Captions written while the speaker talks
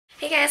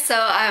Hey guys, so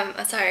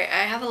sorry,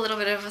 I have a little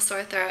bit of a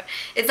sore throat.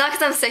 It's not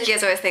because I'm sick. You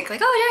guys always think like,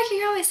 oh Jackie,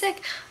 you're always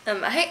sick.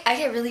 I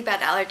get really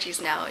bad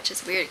allergies now, which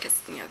is weird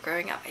because, you know,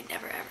 growing up I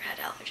never ever had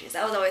allergies.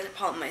 That was always a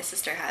problem my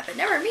sister had, but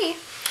never me.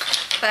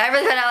 But I have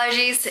really bad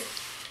allergies,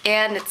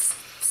 and it's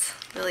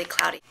really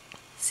cloudy.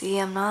 See,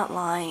 I'm not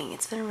lying.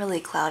 It's been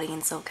really cloudy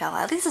in SoCal.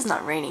 At least it's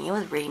not raining. It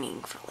was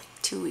raining for like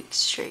 2 weeks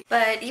straight.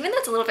 But even though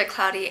it's a little bit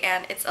cloudy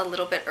and it's a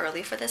little bit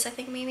early for this, I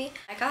think maybe,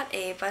 I got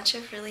a bunch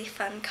of really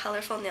fun,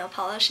 colorful nail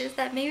polishes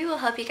that maybe will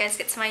help you guys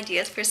get some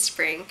ideas for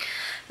spring.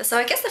 So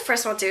I guess the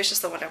first one I'll do is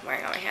just the one I'm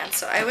wearing on my hand.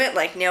 So I went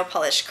like nail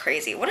polish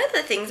crazy. One of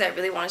the things I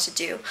really wanted to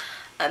do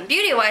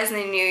beauty-wise in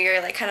the new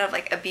year, like kind of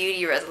like a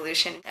beauty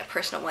resolution,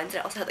 personal ones,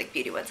 and I also had like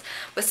beauty ones,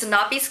 was to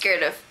not be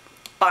scared of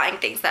buying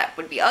things that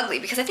would be ugly,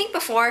 because I think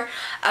before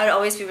I would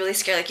always be really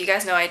scared. Like, you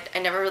guys know, I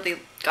never really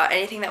got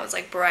anything that was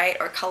like bright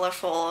or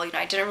colorful. You know,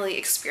 I didn't really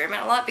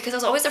experiment a lot because I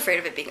was always afraid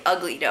of it being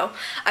ugly, you know.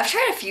 I've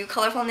tried a few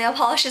colorful nail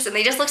polishes and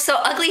they just look so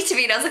ugly to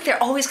me, and I was like,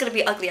 they're always gonna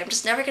be ugly. I'm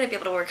just never gonna be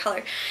able to wear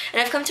color.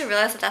 And I've come to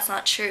realize that that's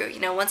not true. You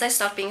know, once I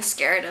stopped being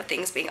scared of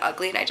things being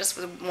ugly and I just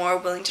was more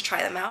willing to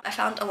try them out, I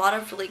found a lot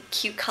of really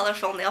cute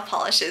colorful nail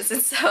polishes.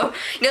 And so,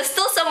 you know,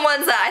 still some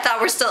ones that I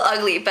thought were still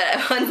ugly,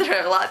 but ones that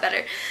are a lot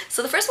better.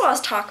 So the first one I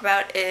was talking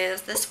about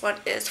is, this one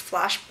is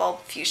Flashbulb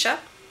Fuschia.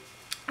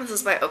 This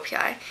is by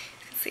OPI.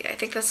 See, I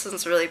think this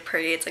one's really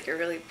pretty. It's like a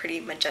really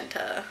pretty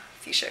magenta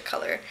fuchsia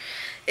color.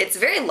 It's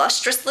very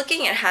lustrous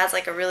looking. It has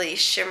like a really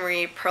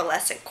shimmery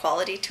pearlescent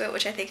quality to it,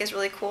 which I think is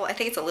really cool. I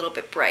think it's a little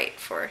bit bright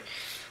for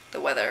the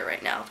weather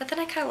right now, but then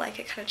I kind of like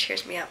it. Kind of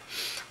cheers me up.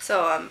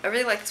 So I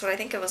really like this one. I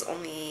think it was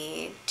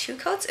only 2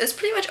 coats. It was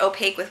pretty much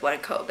opaque with 1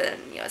 coat, but then,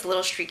 you know, it's a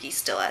little streaky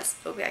still, as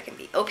OPI can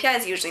be. OPI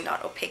is usually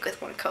not opaque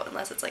with 1 coat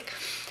unless it's like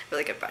a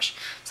really good brush.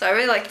 So I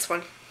really like this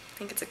one. I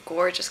think it's a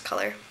gorgeous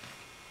color.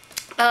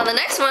 The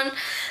next one,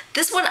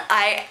 this one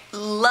I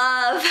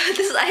love.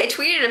 I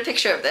tweeted a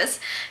picture of this.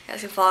 You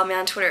guys can follow me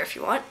on Twitter if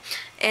you want.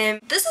 And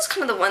this is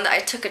kind of the one that I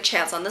took a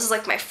chance on. This is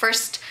like my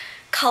first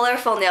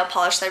colorful nail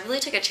polish that I really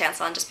took a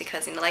chance on, just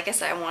because, you know, like I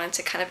said, I wanted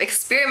to kind of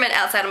experiment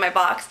outside of my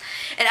box,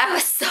 and I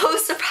was so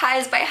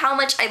surprised by how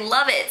much I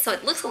love it. So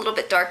it looks a little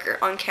bit darker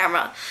on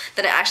camera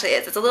than it actually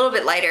is. It's a little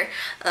bit lighter,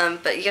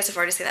 but you guys have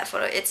already seen that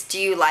photo. It's Do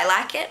You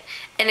Lilac It?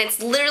 And it's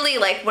literally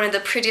like one of the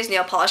prettiest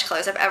nail polish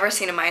colors I've ever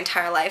seen in my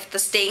entire life. The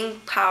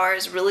staying power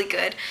is really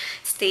good.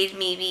 Stayed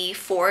maybe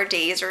 4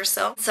 days or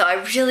so. So I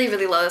really,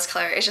 really love this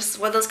color. It's just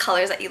one of those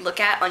colors that you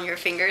look at on your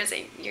fingers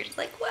and you're just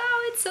like, wow,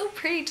 it's so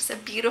pretty. Just a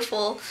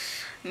beautiful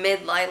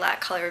mid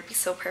lilac color would be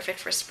so perfect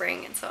for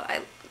spring. And so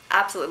I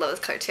absolutely love this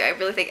color too. I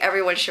really think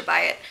everyone should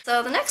buy it.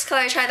 So the next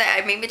color I tried that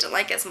I maybe didn't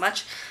like as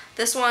much,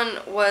 this one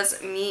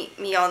was Meet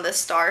Me on the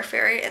Star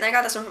Ferry, and I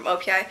got this one from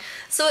OPI.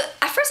 So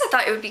at first I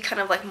thought it would be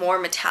kind of like more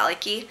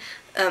metallic-y.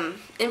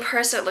 In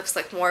person it looks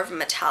like more of a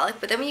metallic,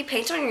 but then when you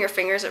paint it on your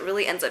fingers it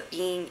really ends up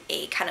being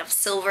a kind of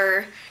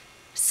silvery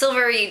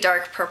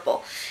dark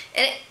purple.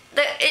 And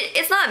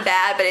it's not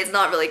bad, but it's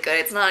not really good.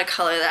 It's not a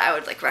color that I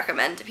would like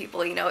recommend to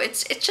people, you know.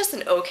 It's just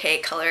an okay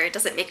color. It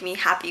doesn't make me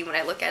happy when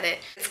I look at it.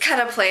 It's kind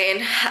of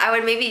plain. I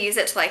would maybe use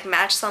it to like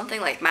match something,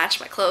 like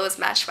match my clothes,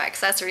 match my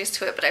accessories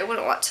to it, but I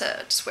wouldn't want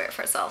to just wear it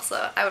for itself,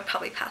 so I would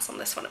probably pass on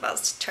this one if I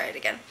was to try it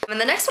again.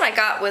 And the next one I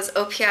got was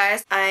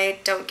OPI's I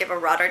Don't Give a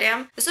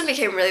Rotterdam. This one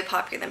became really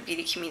popular in the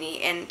beauty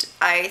community, and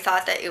I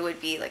thought that it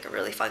would be like a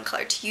really fun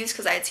color to use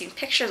because I had seen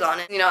pictures on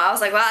it. You know, I was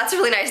like, wow, that's a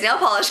really nice nail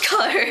polish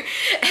color.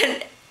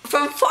 And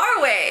from far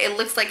away, it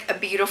looks like a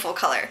beautiful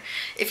color.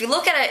 If you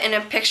look at it in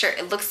a picture,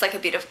 it looks like a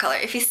beautiful color.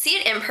 If you see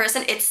it in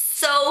person, it's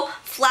so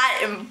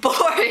flat and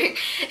boring.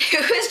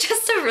 It was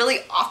just a really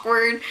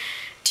awkward,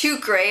 too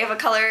gray of a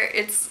color.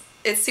 It's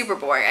super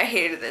boring. I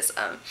hated this.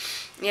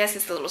 You guys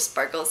can see the little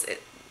sparkles.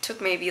 It took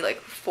maybe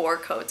like 4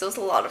 coats. It was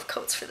a lot of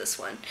coats for this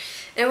one.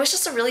 And it was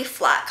just a really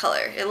flat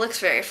color. It looks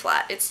very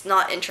flat. It's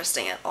not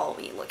interesting at all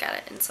when you look at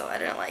it, and so I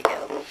didn't like it.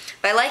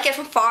 But I like it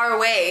from far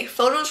away.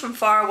 Photos from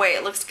far away,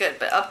 it looks good,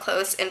 but up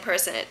close, in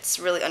person, it's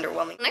really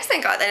underwhelming. The next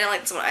thing I got, I didn't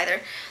like this one either.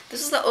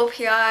 This is the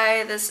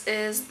OPI. This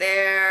is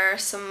their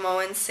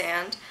Samoan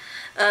Sand.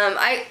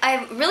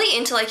 I'm really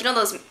into, like, you know,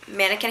 those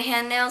mannequin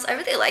hand nails. I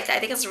really like that. I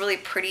think it's a really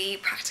pretty,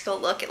 practical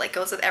look. It like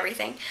goes with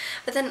everything.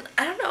 But then,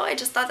 I don't know, I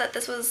just thought that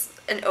this was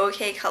an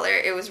okay color.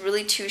 It was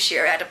really too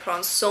sheer. I had to put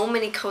on so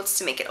many coats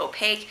to make it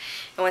opaque.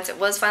 And once it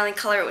was finally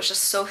color, it was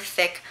just so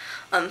thick.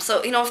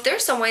 So, you know, if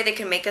there's some way they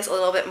can make this a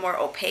little bit more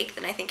opaque,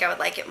 then I think I would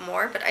like it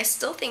more. But I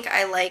still think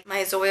I like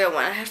my Zoya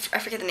one. I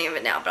forget the name of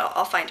it now, but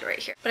I'll find it right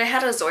here. But I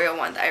had a Zoya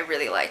one that I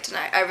really liked, and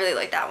I really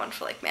liked that one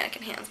for like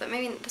mannequin hands. But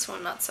maybe this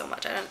one not so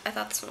much. I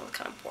thought this one was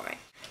kind of boring.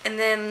 And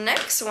then the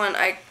next one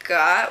I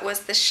got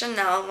was the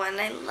Chanel one.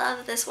 I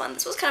love this one.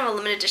 This was kind of a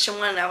limited edition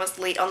one, and I was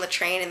late on the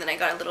train, and then I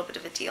got a little bit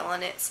of a deal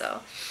on it,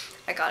 so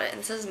I got it. And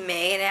this is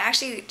May, and I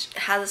actually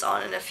had this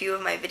on in a few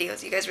of my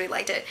videos. You guys really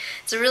liked it.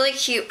 It's a really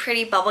cute,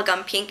 pretty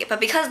bubblegum pink, but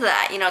because of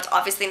that, you know, it's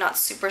obviously not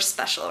super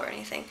special or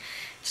anything.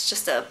 It's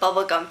just a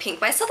bubblegum pink,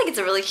 but I still think it's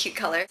a really cute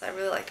color. I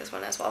really like this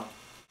one as well.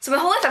 So my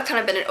whole life I've kind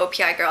of been an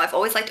OPI girl. I've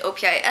always liked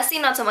OPI. Essie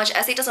not so much.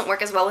 Essie doesn't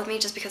work as well with me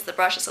just because the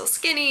brush is so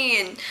skinny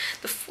and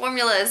the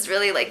formula is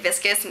really like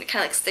viscous and it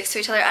kind of like sticks to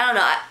each other. I don't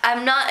know.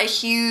 I'm not a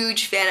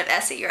huge fan of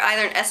Essie. You're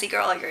either an Essie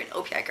girl or you're an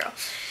OPI girl.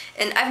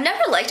 And I've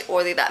never liked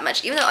Orly that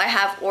much, even though I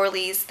have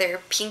Orly's, their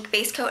pink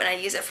base coat, and I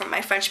use it for my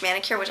French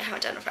manicure, which I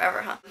haven't done in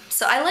forever, huh?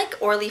 So I like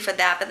Orly for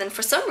that, but then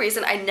for some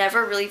reason, I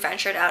never really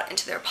ventured out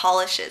into their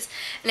polishes.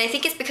 And I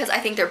think it's because I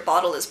think their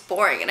bottle is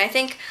boring. And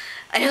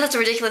I know that's a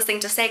ridiculous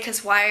thing to say,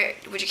 because why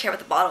would you care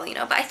about the bottle, you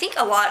know? But I think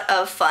a lot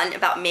of fun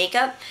about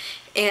makeup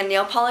and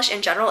nail polish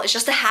in general is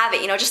just to have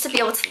it, you know, just to be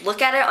able to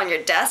look at it on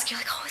your desk. You're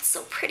like, oh, it's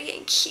so pretty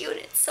and cute.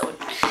 It's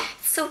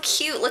so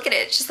cute. Look at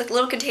it. It's just like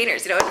little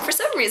containers, you know. And for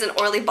some reason,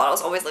 Orly bottles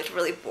always looked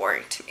really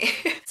boring to me.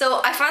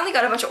 So I finally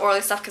got a bunch of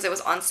Orly stuff because it was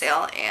on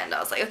sale, and I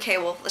was like, okay,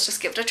 well, let's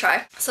just give it a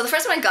try. So the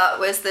first one I got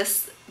was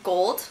this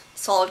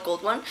solid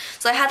gold one.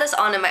 So I had this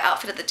on in my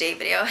outfit of the day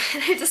video,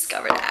 and I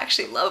discovered I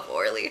actually love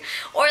Orly.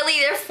 Orly,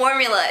 their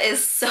formula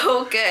is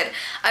so good.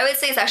 I would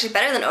say it's actually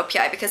better than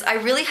OPI because I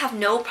really have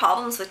no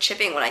problems with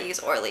chipping when I use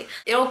Orly.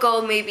 It'll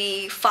go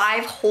maybe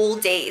 5 whole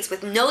days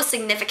with no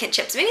significant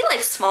chips, maybe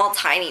like small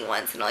tiny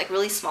ones, you know, like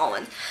really small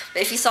ones.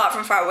 But if you saw it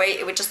from far away,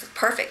 it would just look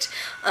perfect.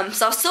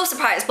 So I was so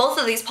surprised. Both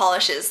of these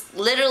polishes,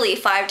 literally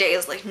 5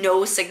 days, like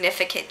no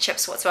significant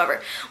chips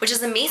whatsoever, which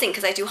is amazing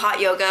because I do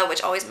hot yoga,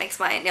 which always makes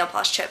my nail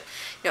polish chip.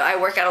 You know, I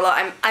work out a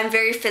lot. I'm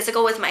very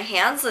physical with my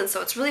hands, and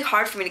so it's really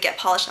hard for me to get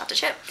polish not to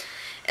chip.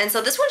 And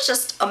so this one's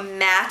just a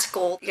matte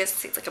gold. You guys can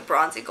see it's like a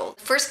bronzy gold.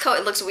 First coat,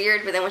 it looks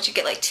weird, but then once you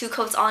get like 2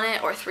 coats on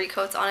it or 3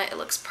 coats on it, it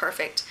looks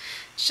perfect.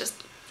 It's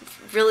just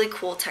really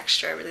cool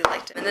texture. I really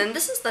liked it. And then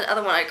this is the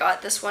other one I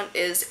got. This one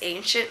is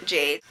Ancient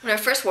Jade. When I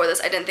first wore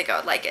this, I didn't think I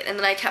would like it, and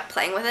then I kept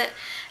playing with it,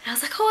 and I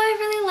was like, oh, I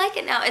really like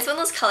it now. It's one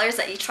of those colors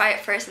that you try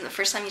it first, and the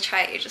first time you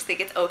try it, you just think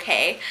it's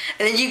okay,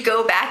 and then you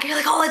go back and you're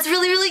like, oh, it's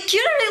really, really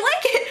cute. I really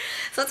like it.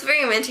 So it's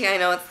very minty. I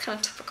know it's kind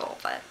of typical,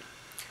 but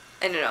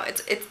I don't know.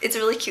 It's a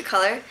really cute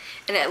color,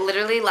 and it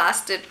literally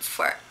lasted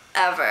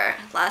forever.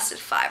 Lasted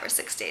 5 or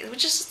 6 days,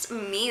 which is just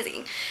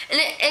amazing. And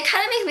it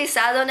kind of makes me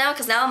sad though now,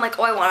 because now I'm like,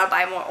 oh, I want to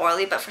buy more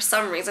Orly, but for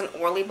some reason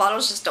Orly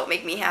bottles just don't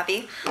make me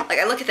happy. Like,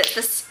 I look at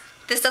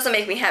this doesn't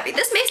make me happy.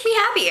 This makes me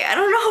happy. I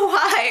don't know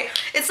why.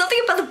 It's something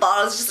about the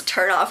bottle is just a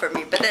turn off for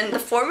me, but then the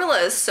formula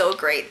is so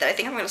great that I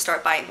think I'm going to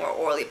start buying more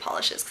Orly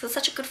polishes because it's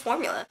such a good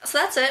formula. So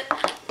that's it.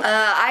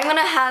 I'm going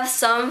to have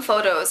some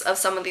photos of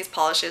some of these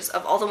polishes,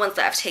 of all the ones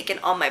that I've taken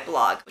on my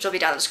blog, which will be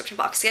down in the description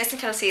box. So you guys can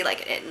kind of see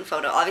like an in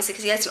photo, obviously,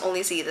 because you guys can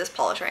only see this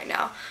polish right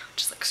now,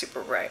 which is like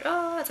super bright.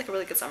 Oh, it's like a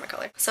really good summer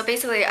color. So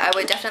basically, I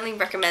would definitely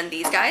recommend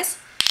these guys.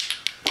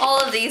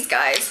 All of these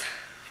guys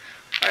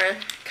are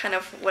kind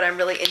of what I'm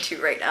really into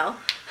right now.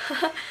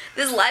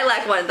 This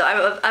lilac one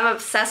though, I'm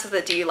obsessed with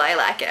the Do You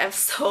Lilac. I'm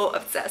so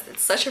obsessed.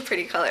 It's such a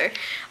pretty color.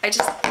 It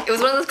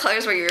was one of those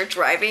colors where you're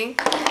driving,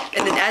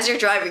 and then as you're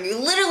driving, you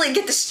literally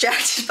get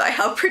distracted by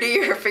how pretty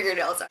your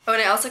fingernails are. Oh,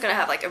 and I'm also gonna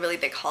have like a really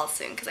big haul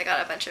soon because I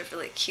got a bunch of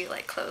really cute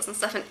like clothes and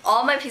stuff, and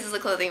all my pieces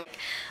of clothing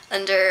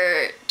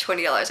under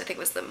 $20 I think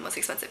was the most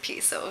expensive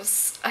piece. So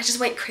I just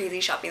went crazy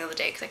shopping the other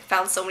day because I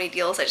found so many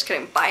deals. I just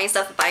kept buying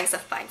stuff.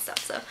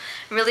 So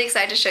I'm really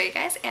excited to show you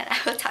guys, and I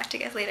will talk to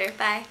you guys later.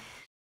 Bye.